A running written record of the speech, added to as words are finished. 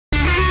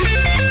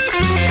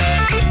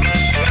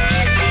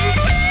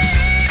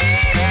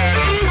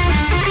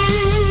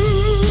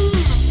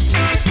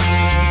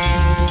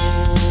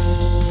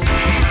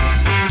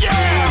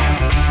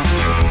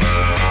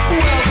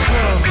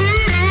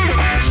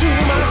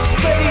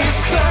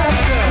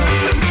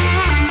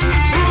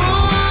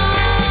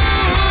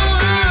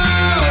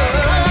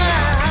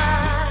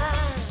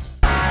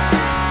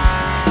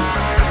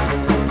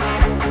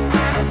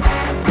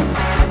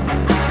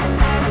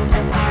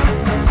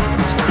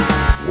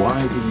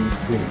Why do you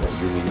think that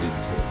you needed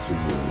to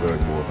learn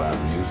more about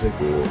music,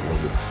 or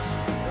was it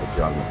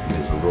John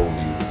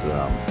Mizarolli's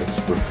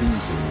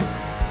expertise in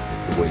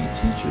the way he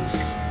teaches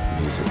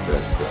music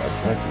that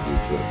attracted you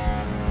to it?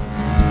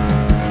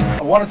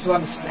 I wanted to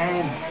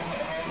understand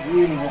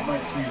really what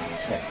makes music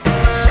tick.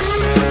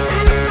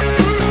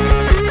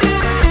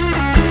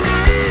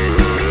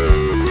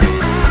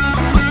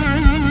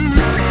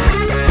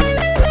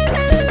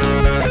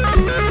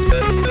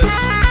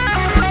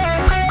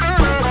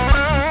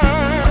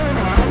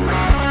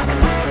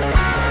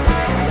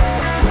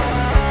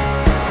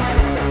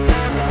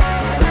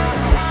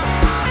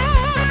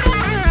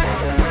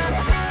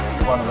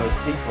 One of those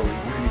people who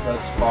really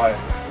does fly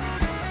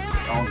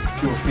on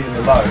pure feeling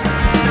alone.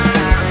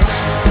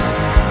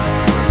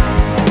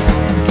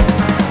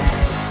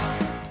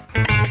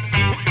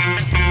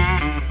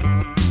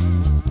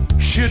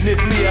 Shouldn't it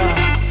be a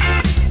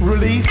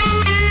relief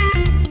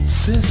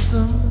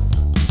system?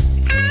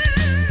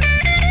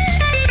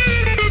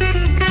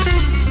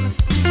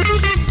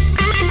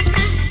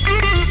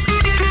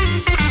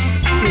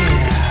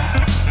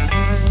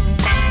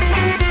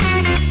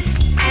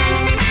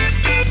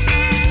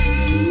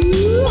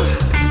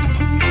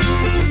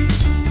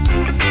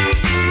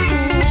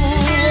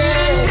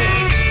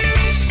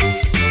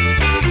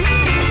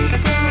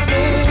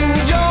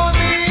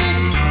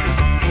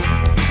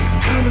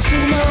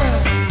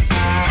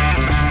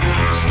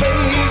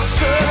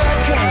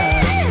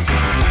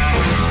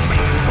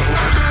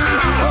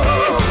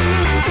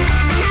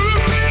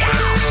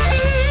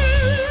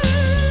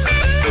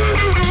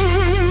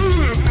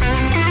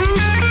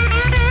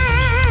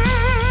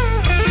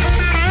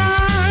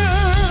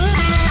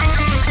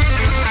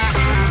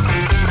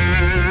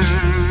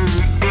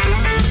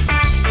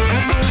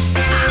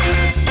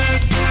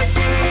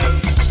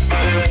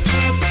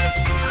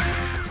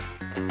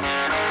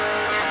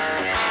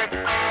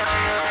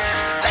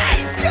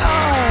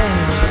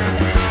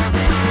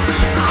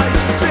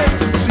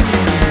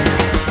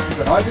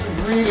 I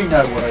didn't really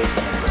know what I was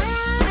going to do.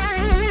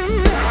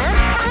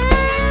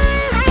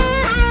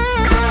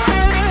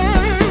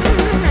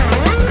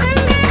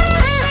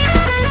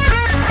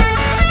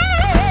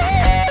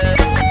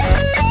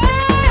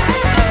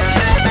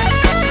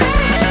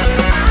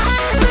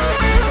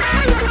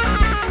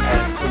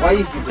 And the way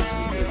he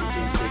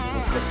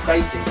was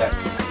stating that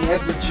he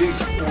had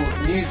reduced all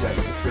of music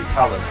to 3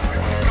 colours.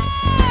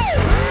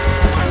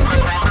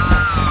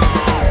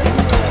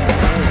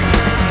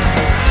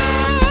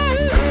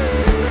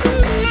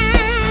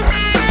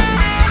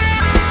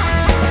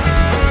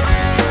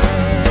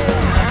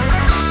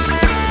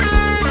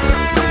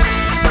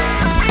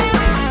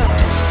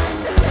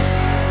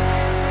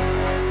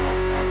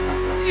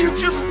 You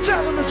just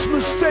tell them it's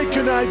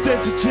mistaken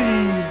identity.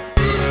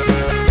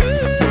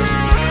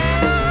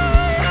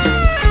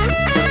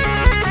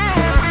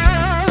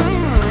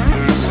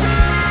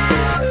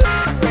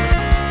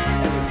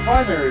 The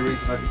primary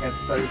reason I began to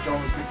study with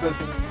John was because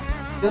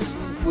this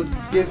would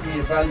give me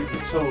a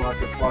valuable tool I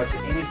could apply to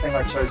anything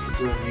I chose to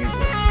do in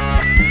music.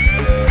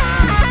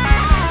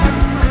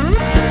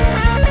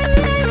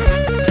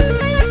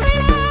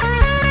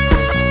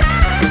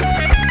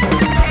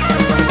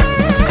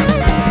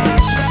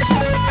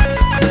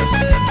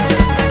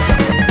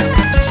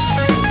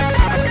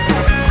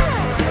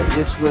 He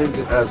explained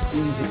it as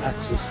easy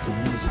access to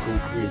musical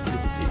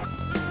creativity.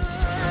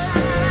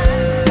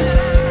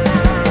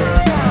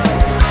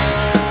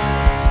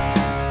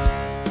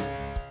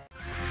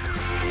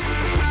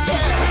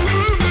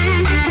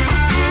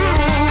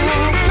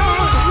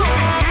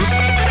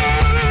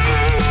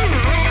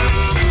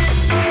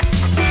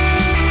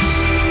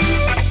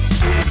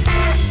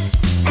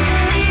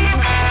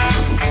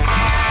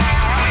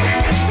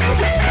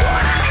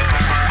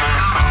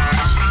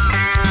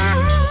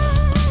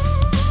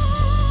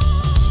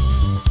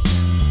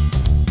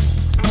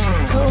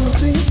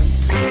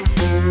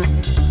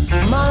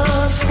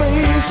 My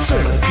space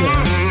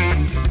circus.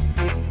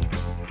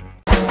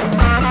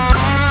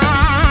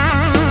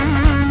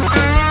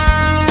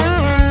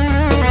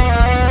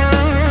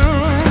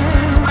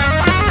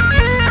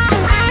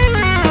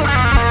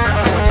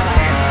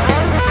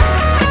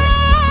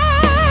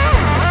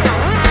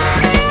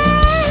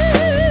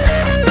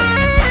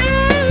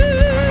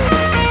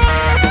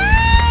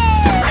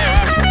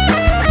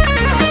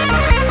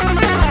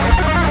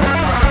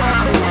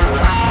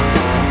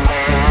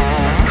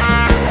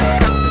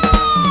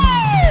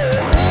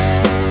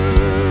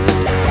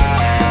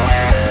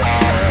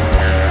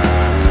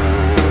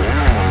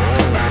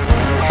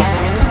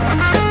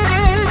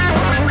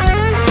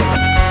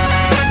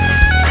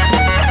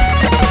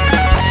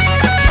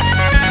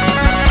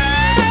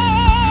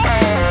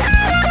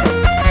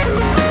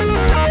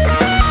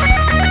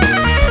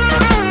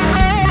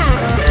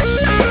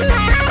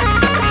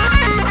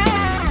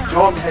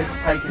 John has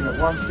taken it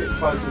one step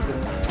closer than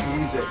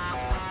music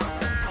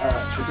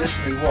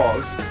traditionally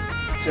was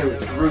to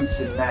its roots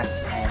in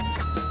maths and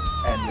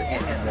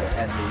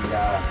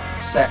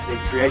the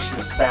creation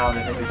of sound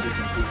and images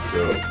and pictures.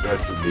 So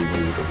that should be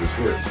music of the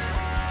spheres.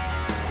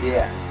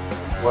 Yeah.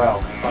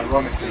 Well,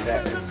 ironically,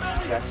 that is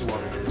exactly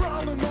what it is.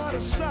 Crawling out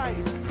of sight.